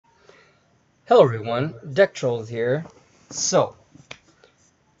Hello everyone, DeckTrolls here. So,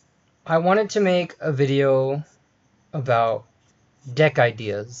 I wanted to make a video about deck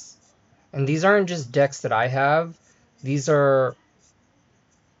ideas. And these aren't just decks that I have, these are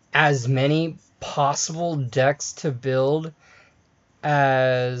as many possible decks to build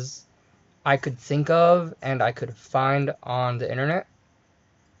as I could think of and I could find on the internet.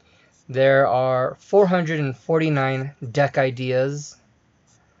 There are 449 deck ideas.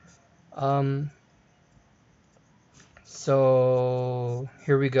 So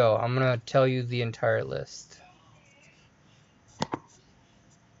here we go. I'm going to tell you the entire list.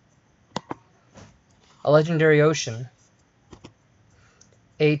 A Legendary Ocean.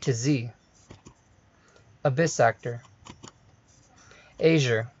 A to Z. Abyss Actor.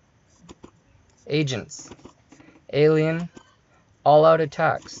 Azure. Agents. Alien. All Out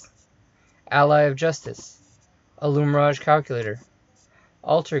Attacks. Ally of Justice. Illumirage Calculator.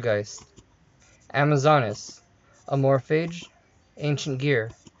 Altergeist. Amazonas. Amorphage. Ancient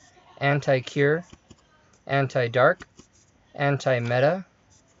Gear. Anti-Cure. Anti-Dark. Anti-Meta.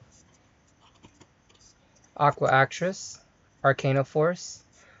 Aqua Actress. Arcana Force.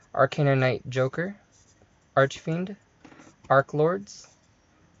 Arcana Knight Joker. Archfiend. Arc Lords.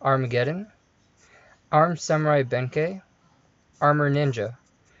 Armageddon. Armed Samurai Benkei. Armor Ninja.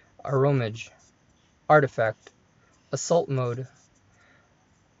 Aromage. Artifact. Assault Mode.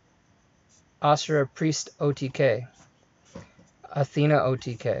 Asura Priest OTK. Athena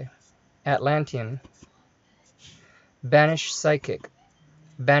OTK. Atlantean. Banish Psychic.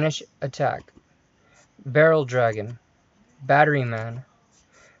 Banish Attack. Barrel Dragon. Batteryman.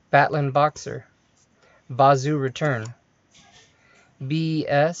 Batlin Boxer. Bazoo Return.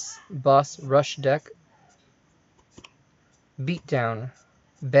 BES Boss Rush Deck. Beatdown.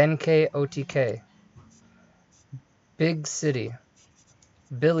 Benkei OTK. Big City.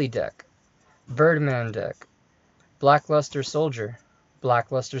 Billy Deck. Birdman Deck. Blackluster Soldier.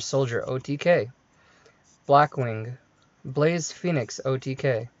 Blackluster Soldier OTK. Blackwing. Blaze Phoenix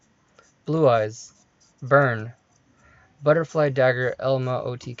OTK. Blue Eyes. Burn. Butterfly Dagger Elma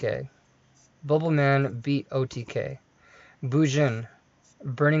OTK. Bubbleman Beat OTK. Bujin.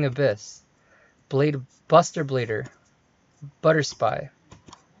 Burning Abyss. Blade Buster Blader. Butterspy.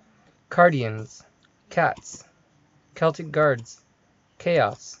 Cardians. Cats. Celtic Guards.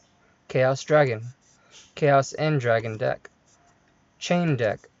 Chaos. Chaos Dragon. Chaos End Dragon Deck. Chain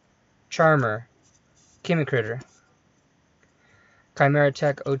Deck. Charmer. Chemicritter. Chimera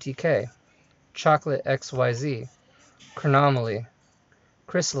Tech OTK. Chocolate XYZ. Chronomaly.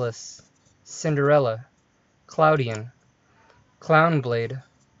 Chrysalis. Cinderella. Cloudian. Clownblade.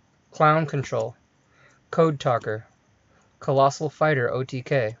 Clown Control. Code Talker. Colossal Fighter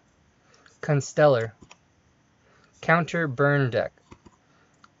OTK. Constellar. Counter Burn Deck.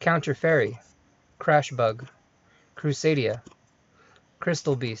 Counter Fairy. Crash Bug. Crusadia.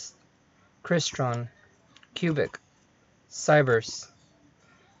 Crystal Beast. Crystron. Cubic. Cybers.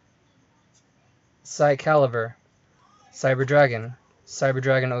 Cycaliber. Cyber Dragon. Cyber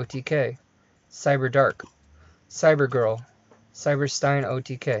Dragon OTK. Cyber Dark. Cyber Girl. Cyberstein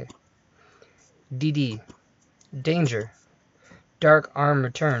OTK. DD. Danger. Dark Arm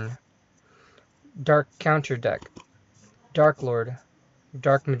Return. Dark Counter Deck. Dark Lord.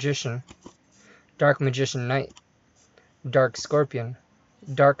 Dark Magician. Dark Magician Knight. Dark Scorpion.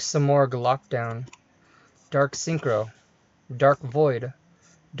 Dark Samorg Lockdown. Dark Synchro. Dark Void.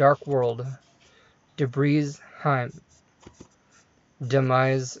 Dark World. Debris Heim.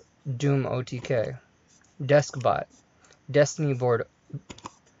 Demise Doom OTK. Deskbot. Destiny Board.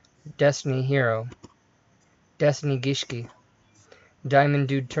 Destiny Hero. Destiny Gishki. Diamond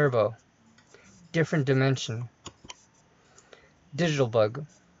Dude Turbo. Different Dimension. Digital Bug.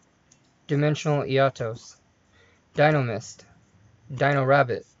 Dimensional Iatos. Dino Mist. Dino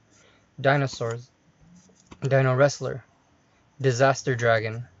Rabbit. Dinosaurs. Dino Wrestler. Disaster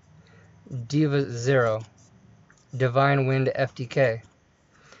Dragon. Diva Zero. Divine Wind FTK.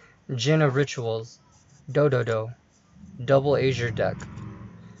 Jinn of Rituals. Dododo. Double Azure Deck.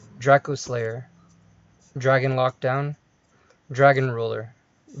 Draco Slayer. Dragon Lockdown. Dragon Ruler.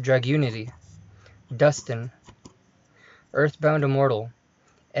 Dragunity. Dustin. Earthbound Immortal.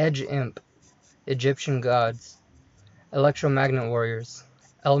 Edge Imp. Egyptian Gods. Electromagnet Warriors.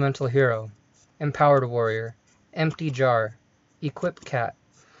 Elemental Hero. Empowered Warrior. Empty Jar. Equip Cat.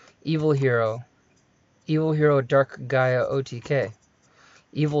 Evil Hero. Evil Hero Dark Gaia OTK.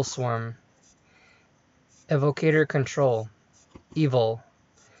 Evil Swarm. Evocator Control. Evil.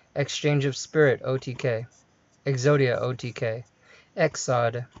 Exchange of Spirit OTK. Exodia OTK.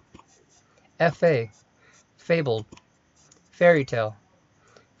 Exod. FA. Fabled. Fairy Tale.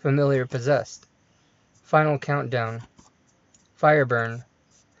 Familiar Possessed, Final Countdown, Fireburn,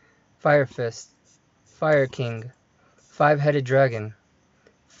 Fire Fist, Fire King, Five-Headed Dragon,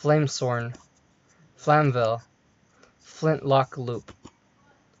 Flamesorn, Flamvel, Flintlock Loop,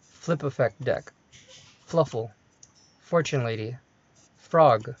 Flip Effect Deck, Fluffle, Fortune Lady,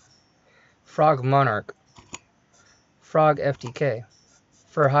 Frog, Frog Monarch, Frog FTK,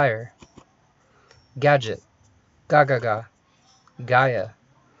 For Hire, Gadget, Gagaga, Gaia,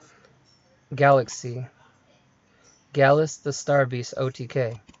 Galaxy, Gallus the Star Beast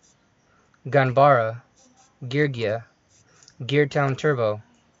OTK, Ganbara, Geargia, Geartown Turbo,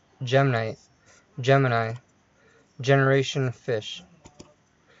 Gemnite, Gemini, Generation Fish,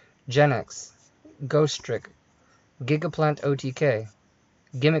 Genex, Ghost Trick, Gigaplant OTK,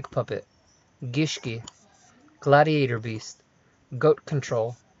 Gimmick Puppet, Gishki, Gladiator Beast, Goat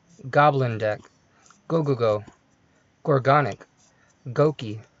Control, Goblin Deck, Go-Go-Go, Gorgonic,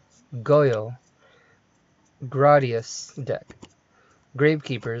 Goki, Goyo, Gradius Deck,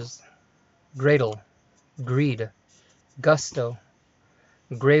 Gravekeepers, Gradle, Greed, Gusto,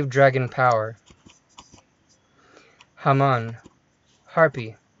 Grave Dragon Power, Haman,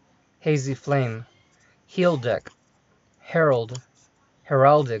 Harpy, Hazy Flame, Heal Deck, Herald,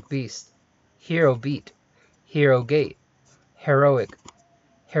 Heraldic Beast, Hero Beat, Hero Gate, Heroic,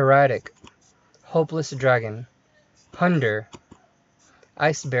 Heratic, Hopeless Dragon, Hunder,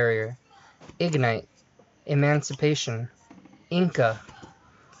 Ice Barrier, Ignite, Emancipation, Inca,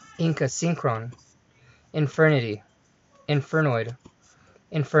 Inca Synchron, Infernity, Infernoid,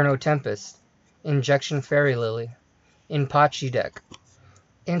 Inferno Tempest, Injection Fairy Lily, Inpachi Deck,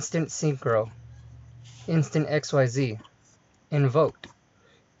 Instant Synchro, Instant XYZ, Invoked,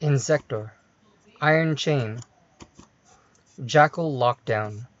 Insector, Iron Chain, Jackal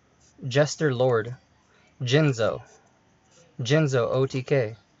Lockdown, Jester Lord, Jinzo, Jinzo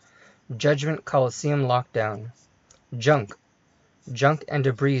OTK, Judgment Coliseum Lockdown, Junk, Junk and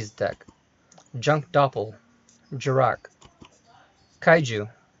Debris Deck, Junk Doppel, Jirak, Kaiju,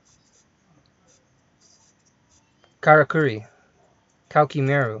 Karakuri,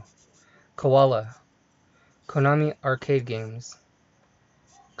 Kaukimeru, Koala, Konami Arcade Games,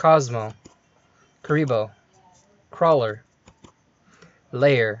 Cosmo, Karibo, Crawler,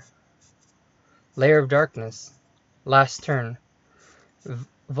 Lair, Lair of Darkness, Last Turn,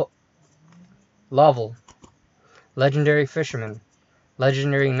 Lovel, Legendary Fisherman,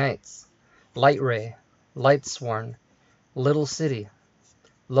 Legendary Knights, Light Ray, Light Sworn, Little City,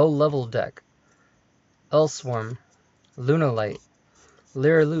 Low Level Deck, Elswarm, Lunalight,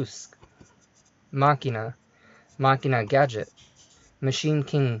 Lyrilusk, Machina, Machina Gadget, Machine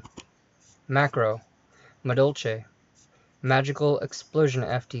King, Macro, Madolche, Magical Explosion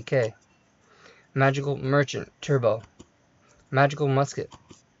FTK, Magical Merchant Turbo, Magical Musket,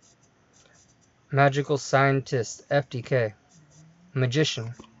 Magical Scientist FTK,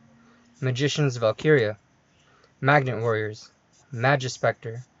 Magician, Magician's Valkyria, Magnet Warriors,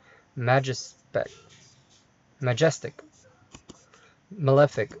 Magispector, Majestic,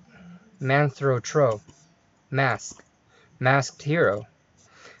 Malefic, Manthro Tro, Mask, Masked Hero,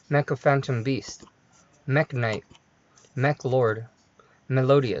 Mecha Phantom Beast, Mech Knight, Mech Lord,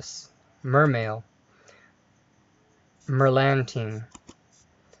 Melodious, Mermail, Merlantine,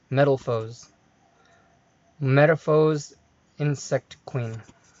 Metalfoes, Metamorphose Insect Queen,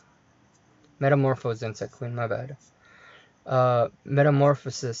 my bad.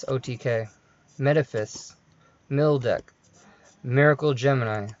 Metamorphosis OTK, Metaphys, Mildeck, Miracle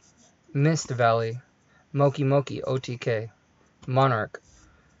Gemini, Mist Valley, Moki Moki OTK, Monarch,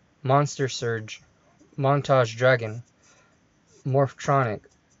 Monster Surge, Montage Dragon, Morphtronic,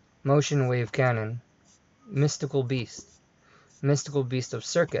 Motion Wave Cannon, Mystical Beast of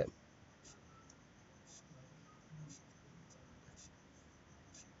Circuit,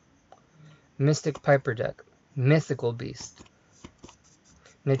 Mystic Piper Deck, Mythical Beast,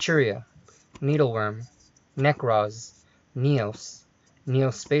 Naturia, Needleworm, Necroz, Neos,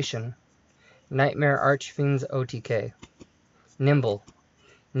 Neospatian, Nightmare Archfiends OTK, Nimble,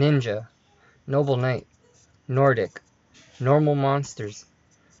 Ninja, Noble Knight, Nordic, Normal Monsters,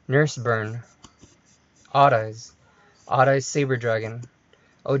 Nurseburn, Odd Eyes Saber Dragon,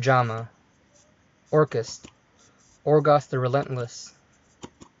 Ojama, Orcust, Orgoth the Relentless,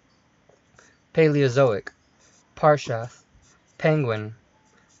 Paleozoic, Parshath, Penguin,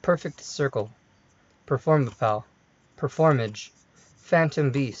 Perfect Circle, Performapal, Performage,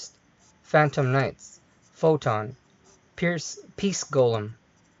 Phantom Beast, Phantom Knights, Photon, Peace Golem,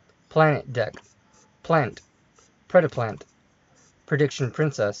 Planet Deck, Plant, Predaplant, Prediction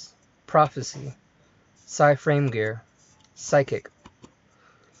Princess, Prophecy, Psy-Frame Gear, Psychic,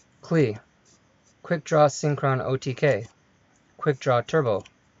 Klee, Quick Draw Synchron OTK, Quick Draw Turbo,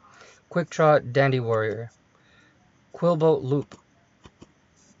 Quick Draw Dandy Warrior, Quillboat Loop,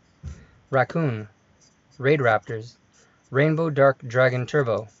 Raccoon, Raid Raptors, Rainbow Dark Dragon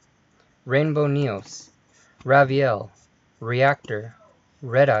Turbo, Rainbow Neos, Raviel, Reactor,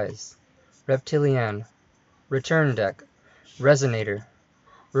 Red Eyes, Reptilian, Return Deck, Resonator,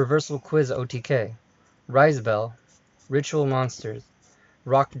 Reversal Quiz OTK, Risebell, Ritual Monsters,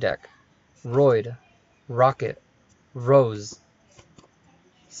 Rock Deck, Roid, Rocket, Rose,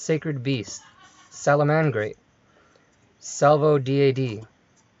 Sacred Beast, Salamangrate, Salvo DAD,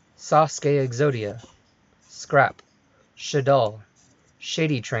 Sasuke Exodia, Scrap, Shadal,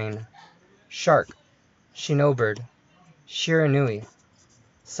 Shady Train, Shark, Shinobird, Shiranui,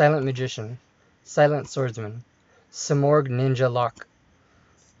 Silent Magician, Silent Swordsman, Samorg Ninja Lock,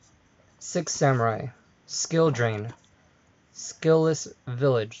 Six Samurai, Skill Drain, Skillless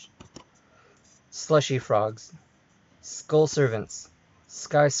Village, Slushy Frogs, Skull Servants,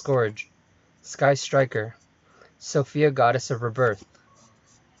 Sky Scourge, Sky Striker, Sophia Goddess of Rebirth,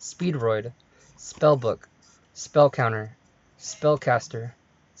 Speedroid, Spellbook, Spell Counter, Spellcaster,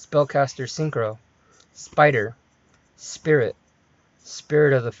 Spellcaster Synchro, Spider, Spirit,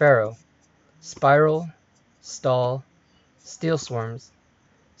 Spirit of the Pharaoh, Spiral, Stall, Steel Swarms,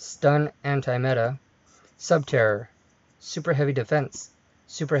 Stun Anti-Meta, Subterror, Super Heavy Defense,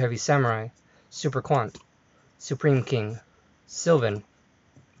 Super Heavy Samurai, Super Quant, Supreme King, Sylvan,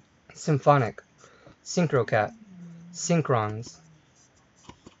 Symphonic, Synchrocat, Synchrons,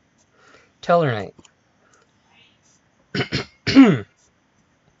 Tellarknight,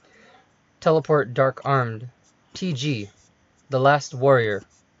 Teleport Dark Armed, TG, The Last Warrior,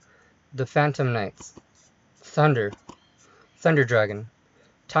 The Phantom Knights, Thunder, Thunder Dragon,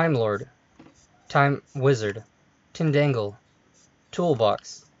 Time Lord, Time Wizard, Tindangle,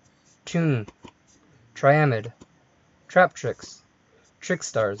 Toolbox, Toon, Triamid, Traptrix,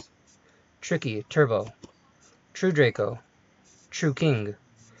 Trickstars, Tricky Turbo, True Draco, True King,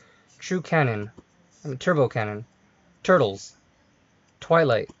 True Cannon, Turbo Cannon, Turtles,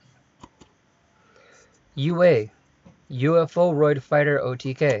 Twilight, UA, UFO Roid Fighter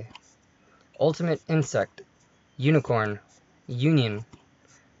OTK, Ultimate Insect, Unicorn, Union,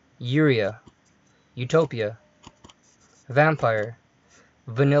 Uria, Utopia, Vampire,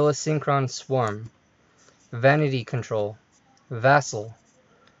 Vanilla Synchron Swarm, Vanity Control, Vassal,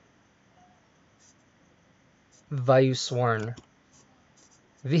 Vayuswarn,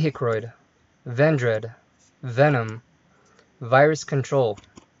 Vehicroid, Vendred, Venom, Virus Control,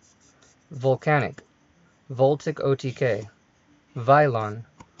 Volcanic, Voltic OTK, Vylon,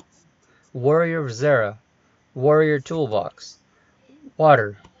 Warrior of Zera, Warrior Toolbox,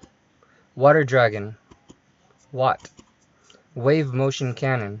 Water, Water Dragon, Watt, Wave Motion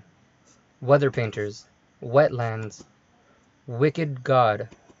Cannon, Weather Painters, Wetlands, Wicked God,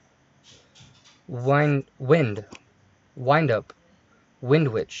 Wind, Wind Up, Wind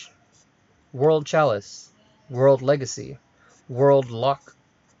Witch, World Chalice, World Legacy, World Lock,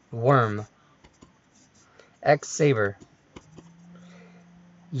 Worm, X Saber,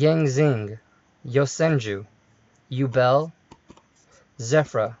 Yang Zing, Yosenju, Yubel,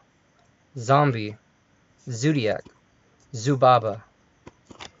 Zephra, Zombie, Zodiac, Zubaba.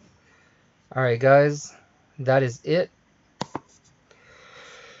 Alright guys, that is it.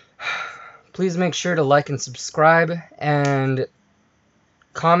 Please make sure to like and subscribe and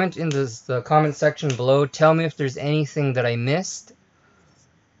comment in the comment section below. Tell me if there's anything that I missed.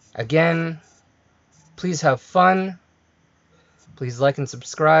 Again, please have fun. Please like and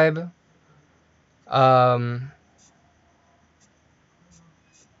subscribe.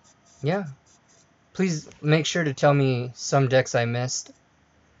 Yeah. Please make sure to tell me some decks I missed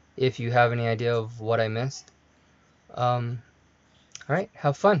if you have any idea of what I missed. Alright,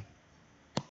 have fun.